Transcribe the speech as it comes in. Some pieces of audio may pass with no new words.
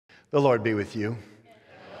The Lord be with you.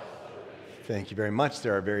 Thank you very much.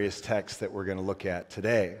 There are various texts that we're going to look at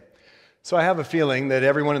today. So I have a feeling that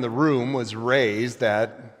everyone in the room was raised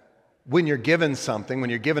that when you're given something, when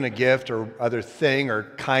you're given a gift or other thing or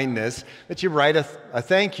kindness, that you write a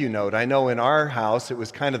thank you note. I know in our house it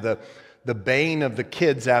was kind of the bane of the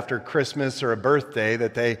kids after Christmas or a birthday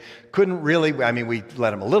that they couldn't really, we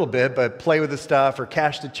let them a little bit, but play with the stuff or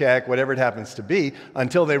cash the check, whatever it happens to be,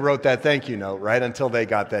 until they wrote that thank you note, right? Until they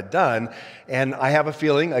got that done. And I have a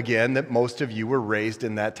feeling, again, that most of you were raised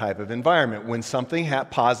in that type of environment. When something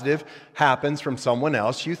positive happens from someone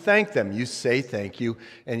else, you thank them. You say thank you,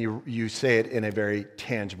 and you say it in a very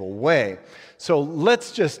tangible way. So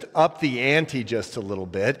let's just up the ante just a little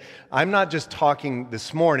bit. I'm not just talking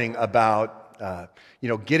this morning about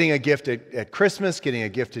getting a gift at Christmas, getting a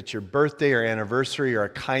gift at your birthday or anniversary or a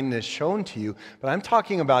kindness shown to you, but I'm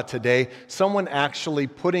talking about today someone actually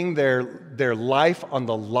putting their life on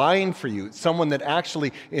the line for you, someone that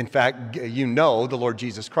actually, in fact, the Lord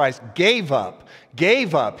Jesus Christ gave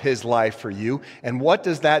up his life for you. And what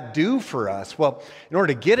does that do for us? Well, in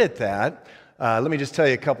order to get at that, let me just tell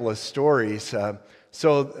you a couple of stories. The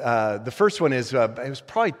first one is, it was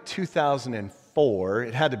probably 2004.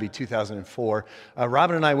 It had to be 2004.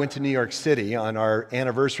 Robin and I went to New York City on our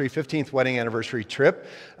 15th wedding anniversary trip.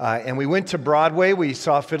 And we went to Broadway. We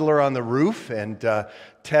saw Fiddler on the Roof. And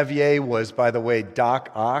Tevier was, by the way,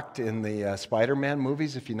 Doc Ock in the Spider-Man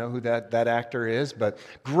movies, if you know who that actor is. But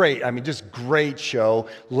great, just great show.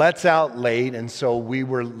 Let's out late. And so we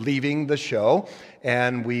were leaving the show.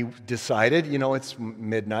 And we decided, it's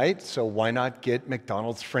midnight, so why not get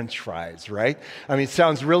McDonald's French fries, right? It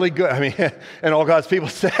sounds really good. And all God's people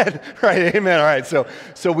said, right, amen. All right,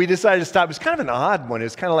 so we decided to stop. It was kind of an odd one. It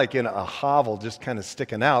was kind of like in a hovel, just kind of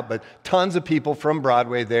sticking out, but tons of people from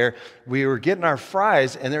Broadway there. We were getting our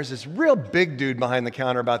fries, and there's this real big dude behind the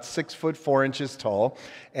counter, about 6'4" tall,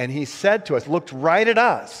 and he said to us, looked right at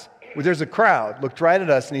us. There's a crowd, looked right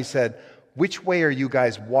at us, and he said, "Which way are you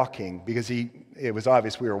guys walking?" Because it was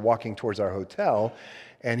obvious we were walking towards our hotel,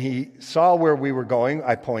 and he saw where we were going.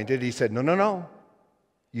 I pointed. He said, No.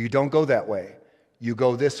 You don't go that way. You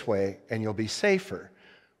go this way, and you'll be safer.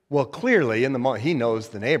 Well, clearly, in the moment, he knows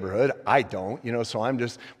the neighborhood. I don't, so I'm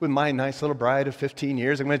just, with my nice little bride of 15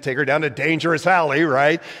 years, I'm going to take her down to Dangerous Alley,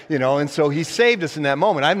 right? And so he saved us in that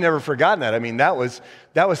moment. I've never forgotten that.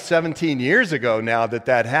 That was 17 years ago now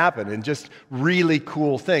that happened, and just really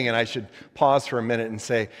cool thing. And I should pause for a minute and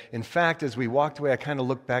say, in fact, as we walked away, I kind of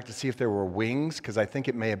looked back to see if there were wings, because I think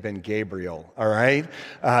it may have been Gabriel, all right?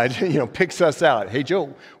 Picks us out. Hey,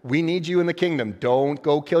 Joe, we need you in the kingdom. Don't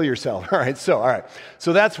go kill yourself, all right?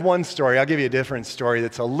 So that's one story. I'll give you a different story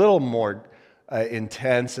that's a little more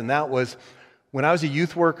intense, and that was when I was a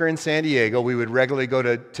youth worker in San Diego. We would regularly go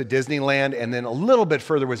to Disneyland, and then a little bit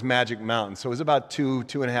further was Magic Mountain. So it was about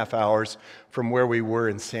 2.5 hours from where we were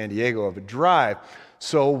in San Diego of a drive.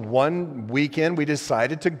 So one weekend, we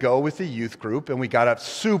decided to go with the youth group, and we got up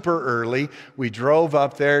super early. We drove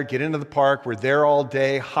up there, get into the park. We're there all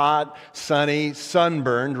day, hot, sunny,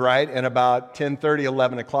 sunburned, right? And about 10:30,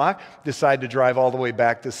 11 o'clock, decided to drive all the way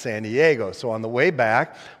back to San Diego. So on the way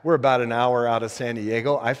back, we're about an hour out of San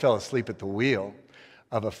Diego. I fell asleep at the wheel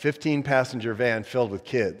of a 15-passenger van filled with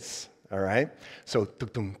kids. All right, so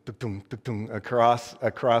across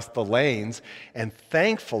the lanes, and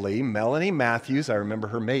thankfully, Melanie Matthews, I remember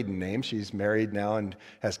her maiden name, she's married now and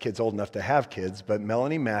has kids old enough to have kids, but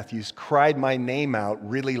Melanie Matthews cried my name out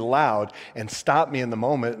really loud and stopped me in the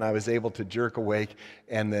moment, and I was able to jerk awake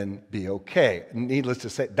and then be okay. Needless to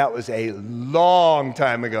say, that was a long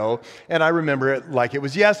time ago, and I remember it like it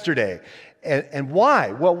was yesterday. And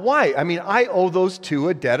why? Well, why? I owe those two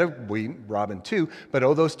a debt of, Robin too, but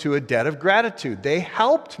owe those two a debt of gratitude. They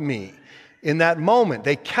helped me in that moment.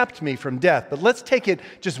 They kept me from death. But let's take it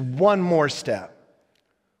just one more step.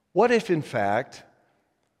 What if, in fact,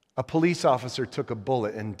 a police officer took a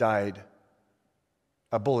bullet and died,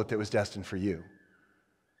 a bullet that was destined for you?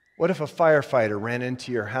 What if a firefighter ran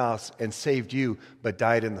into your house and saved you but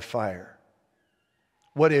died in the fire?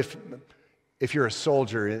 What if you're a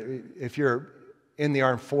soldier, if you're in the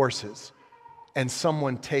armed forces, and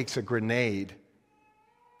someone takes a grenade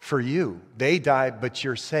for you? They die, but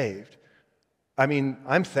you're saved.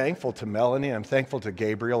 I'm thankful to Melanie, I'm thankful to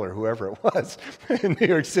Gabriel or whoever it was in New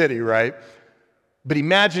York City, right? But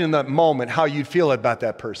imagine in that moment how you'd feel about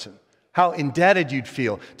that person. how indebted you'd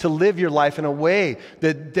feel to live your life in a way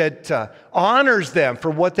that honors them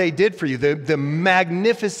for what they did for you, the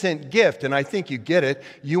magnificent gift. And I think you get it.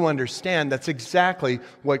 You understand that's exactly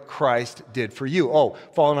what Christ did for you. Oh,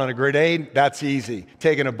 falling on a grenade, that's easy.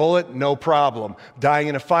 Taking a bullet, no problem. Dying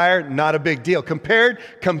in a fire, not a big deal.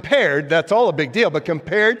 Compared, that's all a big deal, but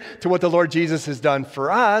compared to what the Lord Jesus has done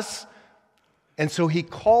for us. And so he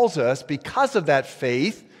calls us, because of that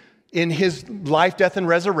faith, in his life, death, and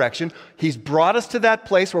resurrection, he's brought us to that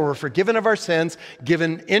place where we're forgiven of our sins,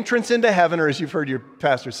 given entrance into heaven, or as you've heard your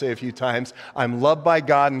pastor say a few times, I'm loved by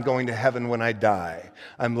God and going to heaven when I die.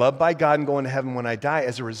 I'm loved by God and going to heaven when I die.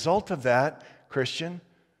 As a result of that, Christian,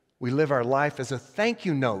 we live our life as a thank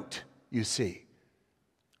you note, you see.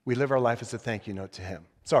 We live our life as a thank you note to him.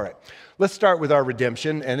 It's all right. Let's start with our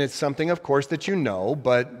redemption, and it's something, of course, that you know,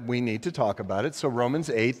 but we need to talk about it. So Romans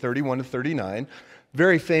 8, 31 to 39.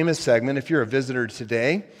 Very famous segment. If you're a visitor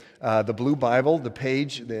today, the blue Bible, the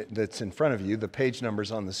page that's in front of you, the page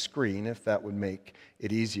number's on the screen, if that would make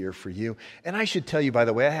it easier for you. And I should tell you, by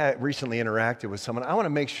the way, I had recently interacted with someone. I want to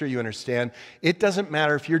make sure you understand, it doesn't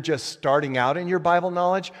matter if you're just starting out in your Bible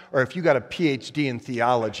knowledge or if you got a PhD in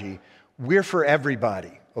theology. We're for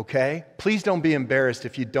everybody. Okay? Please don't be embarrassed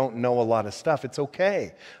if you don't know a lot of stuff. It's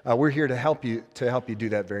okay. We're here to help you do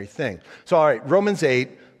that very thing. So, all right, Romans 8.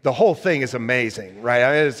 The whole thing is amazing, right?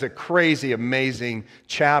 I mean, it's a crazy, amazing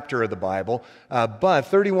chapter of the Bible. But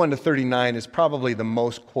 31 to 39 is probably the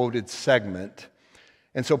most quoted segment.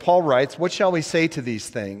 And so Paul writes, what shall we say to these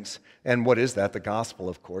things? And what is that? The gospel,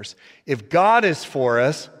 of course. If God is for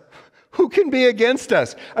us, who can be against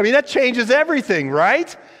us? I mean, that changes everything,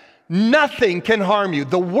 right? Nothing can harm you.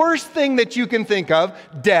 The worst thing that you can think of,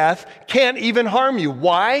 death, can't even harm you.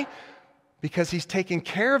 Why? Because he's taking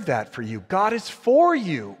care of that for you. God is for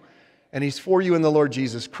you. And he's for you in the Lord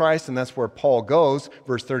Jesus Christ. And that's where Paul goes.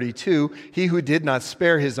 Verse 32, he who did not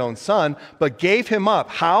spare his own son, but gave him up.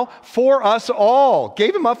 How? For us all.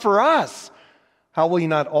 Gave him up for us. How will he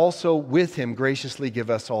not also with him graciously give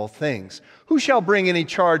us all things? Who shall bring any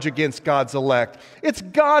charge against God's elect? It's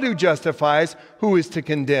God who justifies. Who is to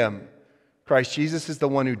condemn? Christ Jesus is the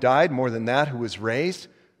one who died, more than that, who was raised,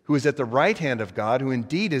 who is at the right hand of God, who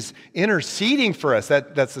indeed is interceding for us.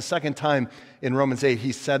 That's the second time in Romans 8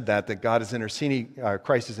 he said that God is interceding,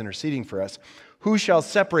 Christ is interceding for us. Who shall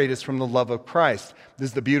separate us from the love of Christ? This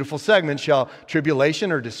is the beautiful segment. Shall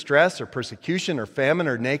tribulation or distress or persecution or famine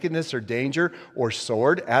or nakedness or danger or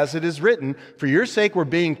sword, as it is written, for your sake we're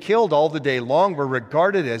being killed all the day long. We're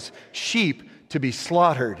regarded as sheep to be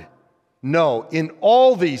slaughtered. No, in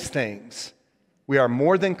all these things we are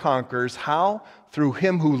more than conquerors. How? Through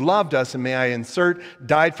him who loved us, and may I insert,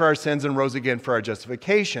 died for our sins and rose again for our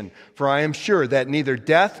justification. For I am sure that neither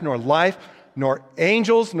death nor life, nor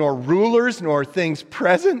angels, nor rulers, nor things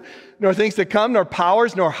present, nor things to come, nor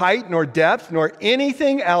powers, nor height, nor depth, nor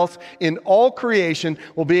anything else in all creation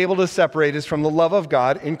will be able to separate us from the love of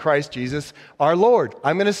God in Christ Jesus our Lord.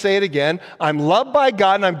 I'm going to say it again. I'm loved by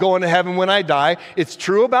God, and I'm going to heaven when I die. It's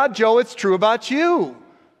true about Joe. It's true about you.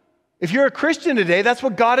 If you're a Christian today, that's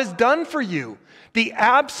what God has done for you. The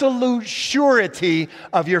absolute surety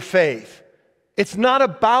of your faith. It's not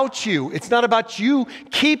about you. It's not about you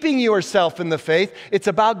keeping yourself in the faith. It's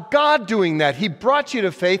about God doing that. He brought you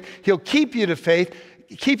to faith. He'll keep you to faith,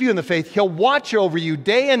 keep you in the faith. He'll watch over you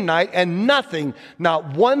day and night, and nothing,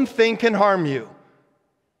 not one thing can harm you.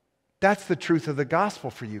 That's the truth of the gospel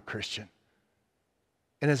for you, Christian.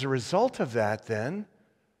 And as a result of that, then,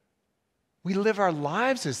 we live our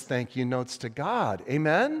lives as thank you notes to God.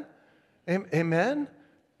 Amen? Amen?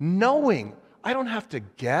 Knowing. I don't have to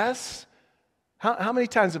guess. How many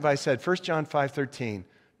times have I said, 1 John 5:13,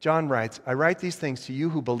 John writes, I write these things to you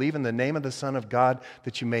who believe in the name of the Son of God,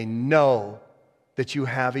 that you may know that you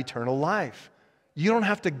have eternal life. You don't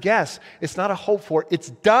have to guess. It's not a hope for. It's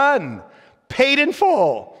done. Paid in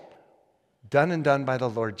full. Done and done by the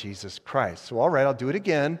Lord Jesus Christ. So all right, I'll do it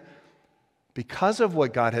again. Because of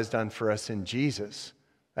what God has done for us in Jesus,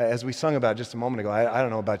 as we sung about just a moment ago, I don't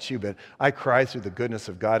know about you, but I cry through the goodness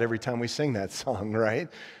of God every time we sing that song, right?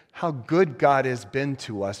 How good God has been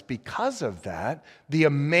to us because of that, the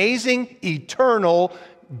amazing eternal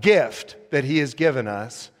gift that he has given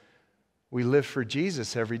us. We live for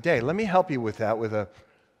Jesus every day. Let me help you with that with a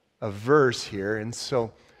verse here. And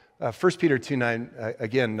so 1 Peter 2:9,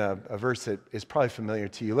 again, a verse that is probably familiar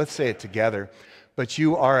to you. Let's say it together. But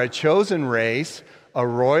you are a chosen race, a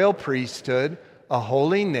royal priesthood, a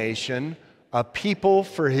holy nation, a people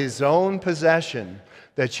for his own possession,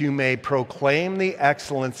 that you may proclaim the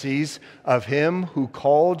excellencies of him who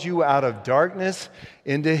called you out of darkness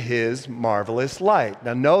into his marvelous light.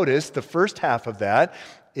 Now notice the first half of that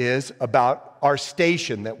is about our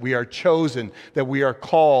station, that we are chosen, that we are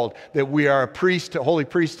called, that we are a priest, a holy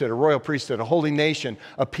priesthood, a royal priesthood, a holy nation,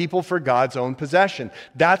 a people for God's own possession.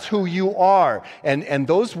 That's who you are. And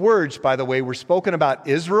those words, by the way, were spoken about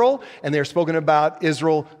Israel, and they're spoken about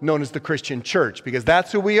Israel known as the Christian church, because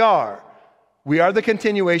that's who we are. We are the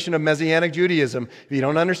continuation of Messianic Judaism. If you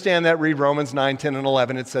don't understand that, read Romans 9, 10, and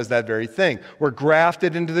 11. It says that very thing. We're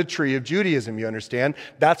grafted into the tree of Judaism, you understand?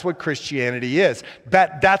 That's what Christianity is.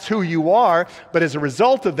 That's who you are, but as a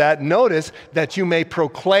result of that, notice that you may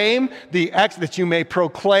proclaim the excellencies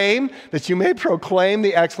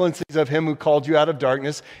of him who called you out of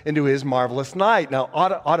darkness into his marvelous light. Now,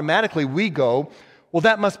 automatically we go, well,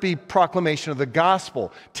 that must be proclamation of the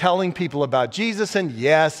gospel, telling people about Jesus, and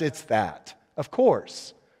yes, it's that. Of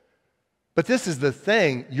course. But this is the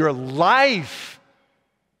thing. Your life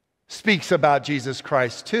speaks about Jesus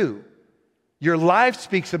Christ too. Your life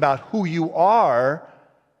speaks about who you are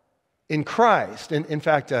in Christ. And in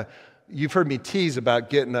fact, you've heard me tease about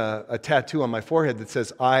getting a tattoo on my forehead that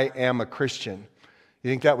says, I am a Christian.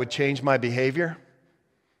 You think that would change my behavior?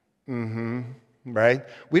 Right?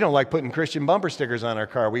 We don't like putting Christian bumper stickers on our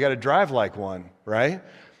car. We got to drive like one, right?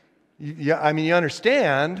 You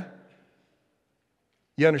understand.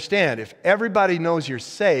 You understand, if everybody knows you're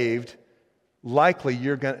saved, likely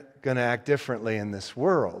you're going to act differently in this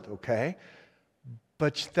world, okay?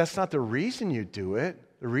 But that's not the reason you do it.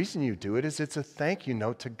 The reason you do it is it's a thank you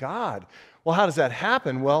note to God. Well, how does that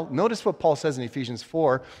happen? Well, notice what Paul says in Ephesians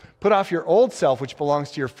 4. Put off your old self, which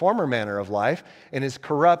belongs to your former manner of life and is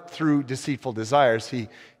corrupt through deceitful desires.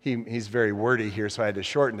 He's very wordy here, so I had to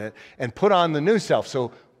shorten it. And put on the new self.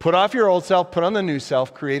 So put off your old self, put on the new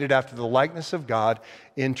self, created after the likeness of God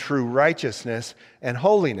in true righteousness and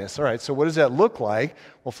holiness. All right, so what does that look like?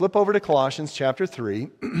 Well, flip over to Colossians chapter 3,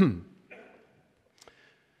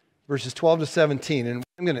 verses 12 to 17. And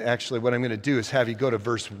what I'm going to do is have you go to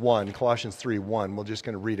verse 1, Colossians 3:1. We're just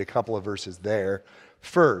going to read a couple of verses there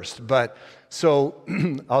first. But so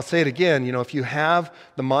I'll say it again, if you have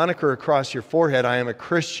the moniker across your forehead, I am a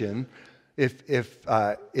Christian, if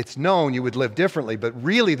it's known, you would live differently. But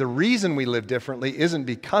really, the reason we live differently isn't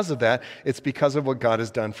because of that. It's because of what God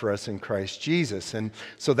has done for us in Christ Jesus. And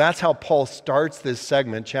so that's how Paul starts this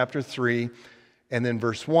segment, chapter 3, and then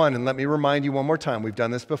verse 1. And let me remind you one more time. We've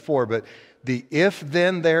done this before, but the if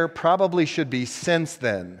then there probably should be since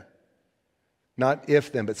then. Not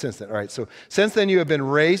if then, but since then. All right, so since then you have been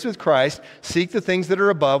raised with Christ. Seek the things that are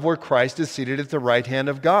above, where Christ is seated at the right hand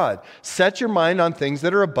of God. Set your mind on things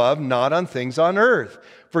that are above, not on things on earth.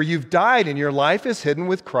 For you've died, and your life is hidden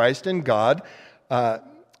with Christ in God.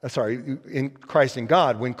 In Christ in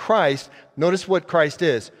God. When Christ, notice what Christ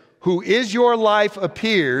is, who is your life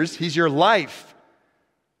appears, he's your life,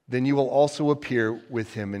 then you will also appear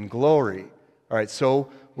with him in glory. All right, so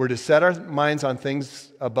we're to set our minds on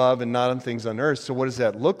things above and not on things on earth. So what does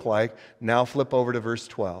that look like? Now flip over to verse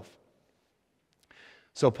 12.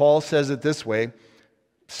 So Paul says it this way,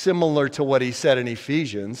 similar to what he said in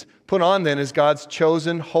Ephesians. Put on then as God's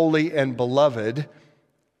chosen, holy, and beloved,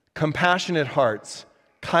 compassionate hearts,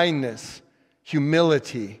 kindness,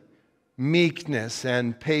 humility, meekness,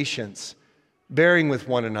 and patience, bearing with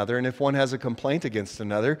one another, and if one has a complaint against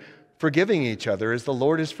another, forgiving each other. As the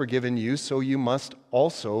Lord has forgiven you, so you must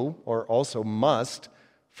also must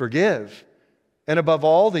forgive. And above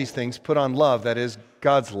all these things, put on love, that is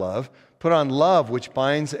God's love. Put on love, which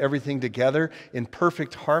binds everything together in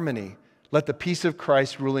perfect harmony. Let the peace of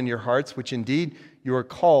Christ rule in your hearts, which indeed you are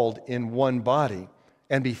called in one body.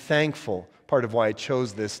 And be thankful, part of why I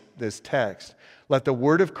chose this text. Let the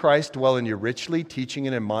word of Christ dwell in you richly, teaching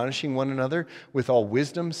and admonishing one another with all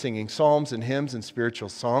wisdom, singing psalms and hymns and spiritual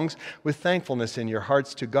songs with thankfulness in your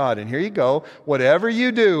hearts to God. And here you go. Whatever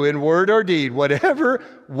you do in word or deed,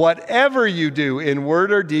 whatever you do in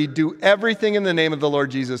word or deed, do everything in the name of the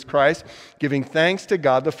Lord Jesus Christ, giving thanks to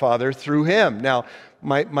God the Father through him. Now,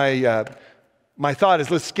 my thought is,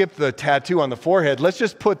 let's skip the tattoo on the forehead. Let's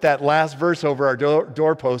just put that last verse over our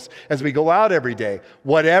doorposts as we go out every day.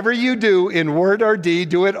 Whatever you do in word or deed,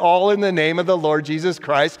 do it all in the name of the Lord Jesus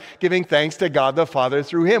Christ, giving thanks to God the Father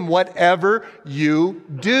through him. Whatever you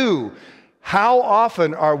do. How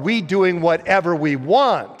often are we doing whatever we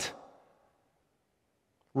want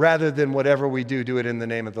rather than whatever we do it in the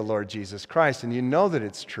name of the Lord Jesus Christ? And you know that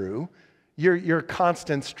it's true. Your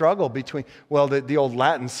constant struggle between, the old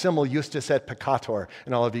Latin, simul justus et peccator.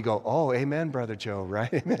 And all of you go, oh, amen, Brother Joe,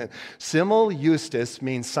 right? Amen. Simul justus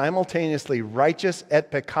means simultaneously righteous,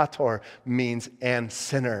 et peccator means and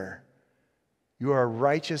sinner. You are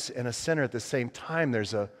righteous and a sinner at the same time.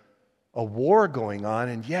 There's a a war going on,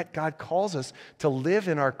 and yet God calls us to live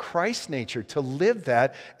in our Christ nature, to live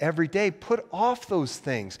that every day. Put off those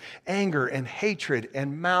things, anger and hatred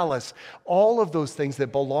and malice, all of those things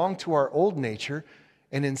that belong to our old nature,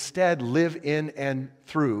 and instead live in and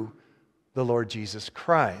through the Lord Jesus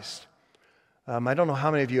Christ. I don't know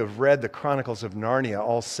how many of you have read the Chronicles of Narnia,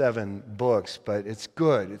 all 7 books, but it's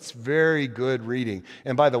good. It's very good reading.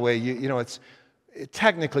 And by the way,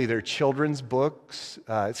 technically they're children's books.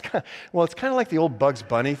 It's kind of like the old Bugs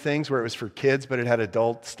Bunny things where it was for kids, but it had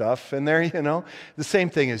adult stuff in there, The same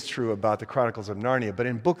thing is true about the Chronicles of Narnia. But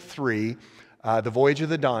in book 3, The Voyage of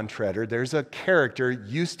the Dawn Treader, there's a character,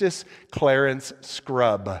 Eustace Clarence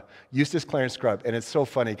Scrubb. Eustace Clarence Scrubb. And it's so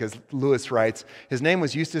funny because Lewis writes, his name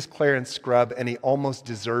was Eustace Clarence Scrubb, and he almost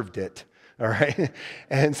deserved it. All right?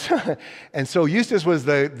 And so Eustace was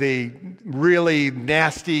the really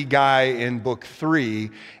nasty guy in book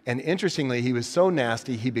 3. And interestingly, he was so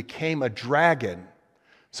nasty, he became a dragon.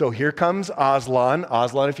 So here comes Aslan.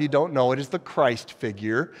 Aslan, if you don't know it, is the Christ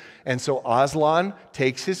figure. And so Aslan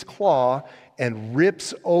takes his claw and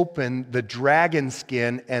rips open the dragon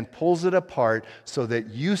skin and pulls it apart so that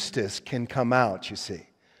Eustace can come out, you see.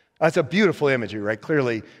 That's a beautiful imagery, right?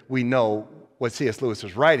 Clearly, we know what C.S. Lewis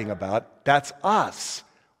was writing about. That's us.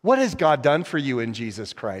 What has God done for you in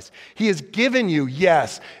Jesus Christ? He has given you,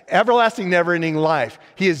 yes, everlasting, never-ending life.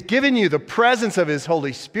 He has given you the presence of His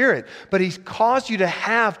Holy Spirit, but He's caused you to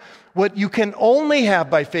have what you can only have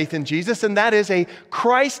by faith in Jesus, and that is a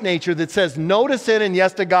Christ nature that says no to sin and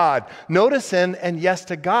yes to God. No to sin and yes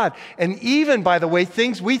to God. And even, by the way,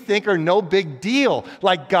 things we think are no big deal,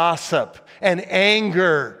 like gossip and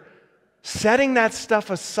anger. Setting that stuff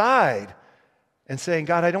aside and saying,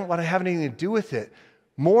 God, I don't want to have anything to do with it.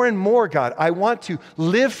 More and more, God, I want to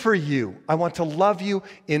live for you. I want to love you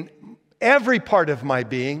in every part of my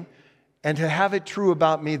being, and to have it true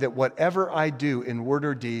about me that whatever I do in word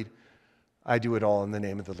or deed, I do it all in the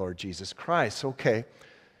name of the Lord Jesus Christ. Okay.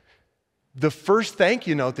 The first thank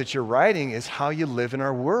you note that you're writing is how you live in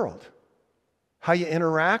our world, how you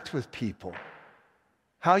interact with people,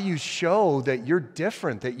 how you show that you're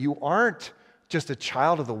different, that you aren't just a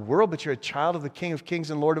child of the world, but you're a child of the King of Kings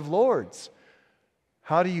and Lord of Lords.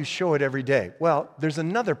 How do you show it every day? Well, there's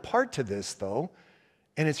another part to this, though,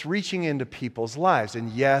 and it's reaching into people's lives. And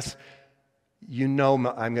yes, I'm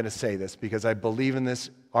going to say this because I believe in this.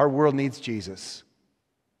 Our world needs Jesus.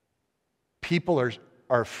 People are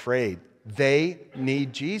afraid. They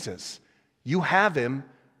need Jesus. You have Him,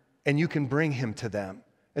 and you can bring Him to them.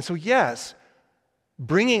 And so, yes,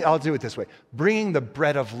 I'll do it this way, bringing the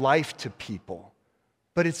bread of life to people.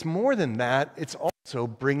 But it's more than that. It's also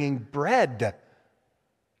bringing bread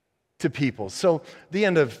to people. So the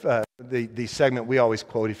end of the segment, we always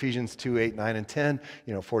quote Ephesians 2, 8, 9, and 10.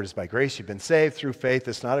 For it is by grace you've been saved through faith.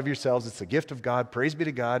 It's not of yourselves. It's the gift of God. Praise be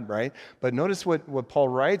to God, right? But notice what Paul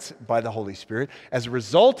writes by the Holy Spirit. As a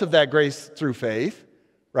result of that grace through faith,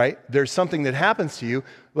 right, there's something that happens to you.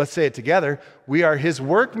 Let's say it together. We are His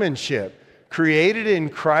workmanship, created in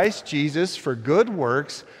Christ Jesus for good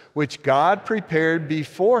works, which God prepared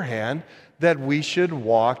beforehand that we should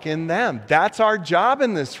walk in them. That's our job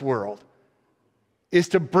in this world, is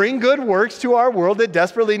to bring good works to our world that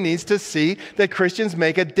desperately needs to see that Christians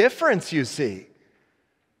make a difference, you see.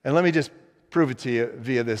 And let me just prove it to you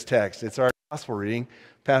via this text. It's our gospel reading.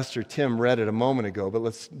 Pastor Tim read it a moment ago, but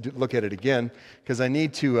let's look at it again because I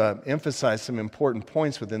need to emphasize some important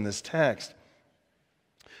points within this text.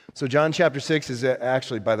 So John chapter 6 is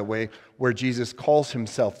actually, by the way, where Jesus calls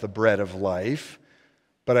Himself the bread of life.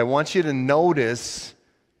 But I want you to notice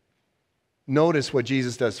what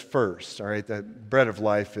Jesus does first. All right, the bread of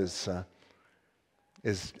life is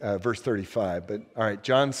verse 35. But all right,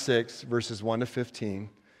 John 6, verses 1 to 15.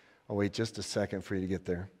 I'll wait just a second for you to get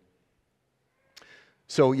there.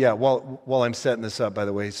 So yeah, while I'm setting this up, by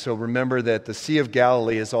the way, so remember that the Sea of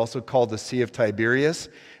Galilee is also called the Sea of Tiberias,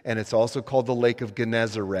 and it's also called the Lake of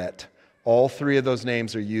Gennesaret. All 3 of those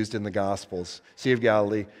names are used in the Gospels: Sea of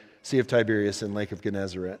Galilee, Sea of Tiberias, and Lake of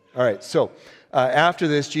Gennesaret. All right, so after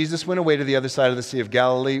this, Jesus went away to the other side of the Sea of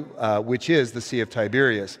Galilee, which is the Sea of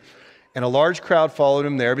Tiberias. And a large crowd followed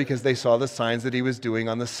Him there because they saw the signs that He was doing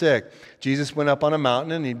on the sick. Jesus went up on a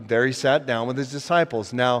mountain, and there He sat down with His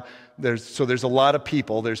disciples. Now, there's a lot of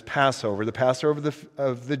people. There's Passover. The Passover, the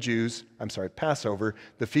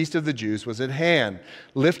feast of the Jews was at hand.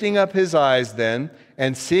 Lifting up His eyes then,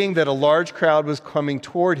 and seeing that a large crowd was coming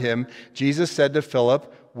toward Him, Jesus said to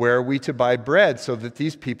Philip, "Where are we to buy bread so that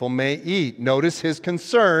these people may eat?" Notice His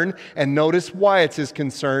concern, and notice why it's His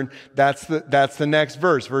concern. That's the next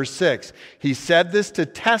verse, verse 6. He said this to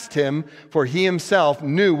test Him, for He Himself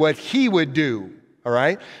knew what He would do. All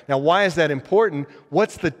right? Now, why is that important?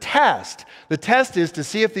 What's the test? The test is to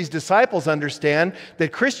see if these disciples understand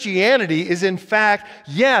that Christianity is, in fact,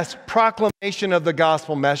 yes, proclamation of the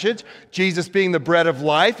gospel message, Jesus being the bread of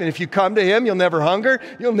life, and if you come to him, you'll never hunger,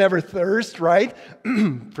 you'll never thirst, right?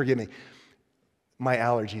 Forgive me. My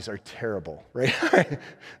allergies are terrible, right?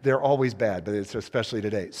 They're always bad, but it's especially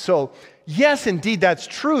today. So, yes, indeed, that's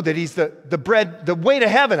true that he's the bread, the way to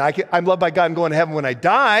heaven. I'm loved by God and going to heaven when I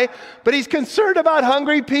die, but he's concerned about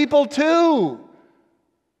hungry people too.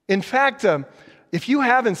 In fact, if you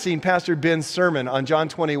haven't seen Pastor Ben's sermon on John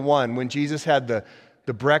 21, when Jesus had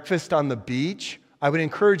the breakfast on the beach, I would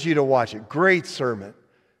encourage you to watch it. Great sermon.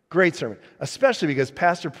 Great sermon. Especially because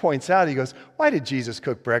Pastor points out, he goes, why did Jesus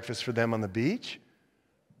cook breakfast for them on the beach?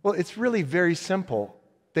 Well, it's really very simple.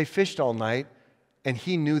 They fished all night, and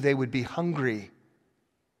he knew they would be hungry.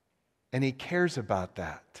 And he cares about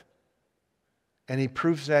that. And he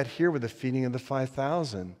proves that here with the feeding of the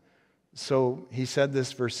 5,000. So he said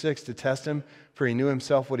this, verse 6, to test him, for he knew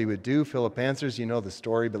himself what he would do. Philip answers, you know the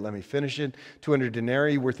story, but let me finish it. 200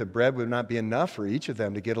 denarii worth of bread would not be enough for each of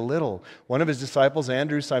them to get a little. One of his disciples,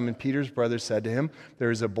 Andrew, Simon Peter's brother, said to him,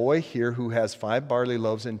 there is a boy here who has 5 barley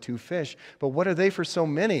loaves and 2 fish. But what are they for so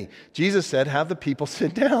many? Jesus said, have the people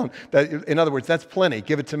sit down. In other words, that's plenty.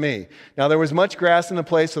 Give it to me. Now there was much grass in the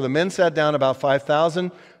place, so the men sat down, about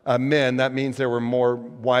 5,000 men. That means there were more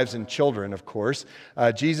wives and children, of course.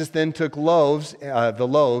 Jesus then took the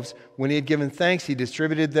loaves. When he had given thanks, he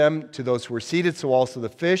distributed them to those who were seated, so also the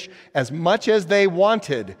fish, as much as they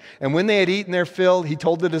wanted. And when they had eaten their fill, he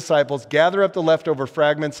told the disciples, gather up the leftover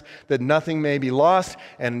fragments that nothing may be lost.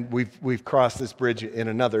 And we've crossed this bridge in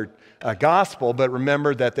another gospel, but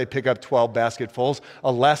remember that they pick up 12 basketfuls,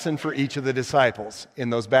 a lesson for each of the disciples in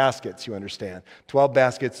those baskets, you understand. 12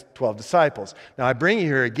 baskets, 12 disciples. Now I bring you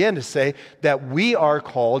here again to say that we are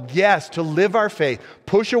called, yes, to live our faith,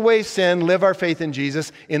 push away sin, live our faith in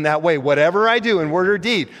Jesus in that way, whatever I do in word or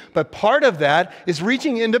deed. But part of that is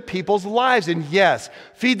reaching into people's lives. And yes,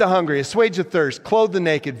 feed the hungry, assuage the thirst, clothe the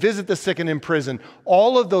naked, visit the sick and in prison.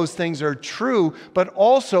 All of those things are true, but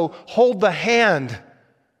also hold the hand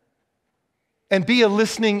and be a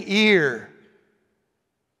listening ear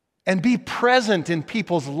and be present in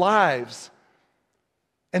people's lives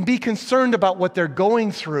and be concerned about what they're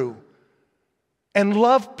going through and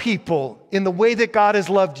love people in the way that God has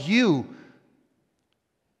loved you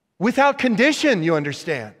without condition, you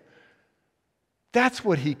understand. That's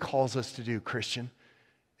what he calls us to do, Christian,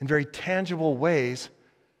 in very tangible ways,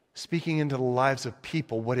 speaking into the lives of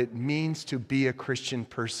people, what it means to be a Christian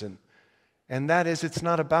person. And that is, it's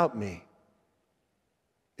not about me.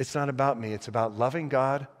 It's not about me. It's about loving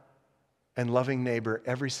God and loving neighbor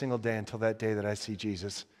every single day until that day that I see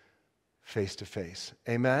Jesus face to face.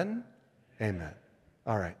 Amen? Amen.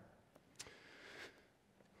 All right.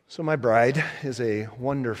 So my bride is a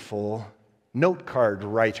wonderful note card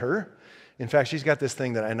writer. In fact, she's got this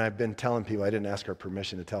thing and I've been telling people, I didn't ask her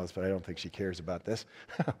permission to tell us, but I don't think she cares about this.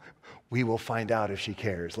 We will find out if she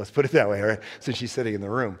cares. Let's put it that way, all right? Since she's sitting in the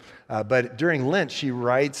room. But during Lent, she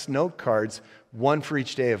writes note cards, one for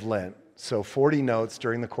each day of Lent. So 40 notes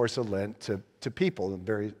during the course of Lent to people,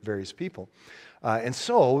 various people. And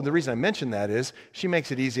so the reason I mention that is she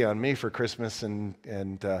makes it easy on me for Christmas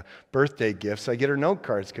and birthday gifts. I get her note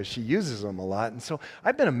cards because she uses them a lot. And so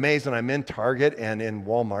I've been amazed when I'm in Target and in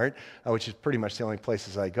Walmart, which is pretty much the only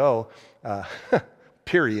places I go,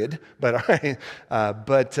 period.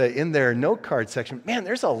 But in their note card section, man,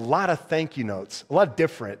 there's a lot of thank you notes, a lot of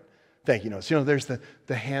different thank you notes. You know, there's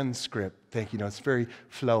the hand script thank you notes, very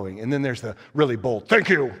flowing. And then there's the really bold thank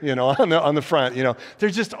you, on the front.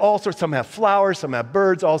 There's just all sorts. Some have flowers, some have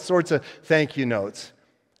birds, all sorts of thank you notes.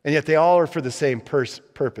 And yet they all are for the same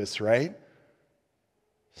purpose, right?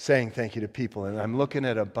 Saying thank you to people. And I'm looking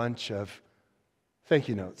at a bunch of thank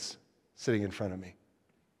you notes sitting in front of me.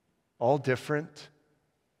 All different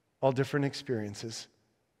experiences.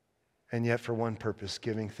 And yet for one purpose,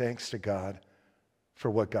 giving thanks to God for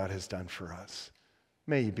what God has done for us.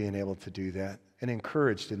 May you be able to do that and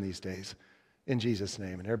encouraged in these days. In Jesus'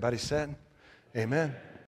 name. And everybody said, amen.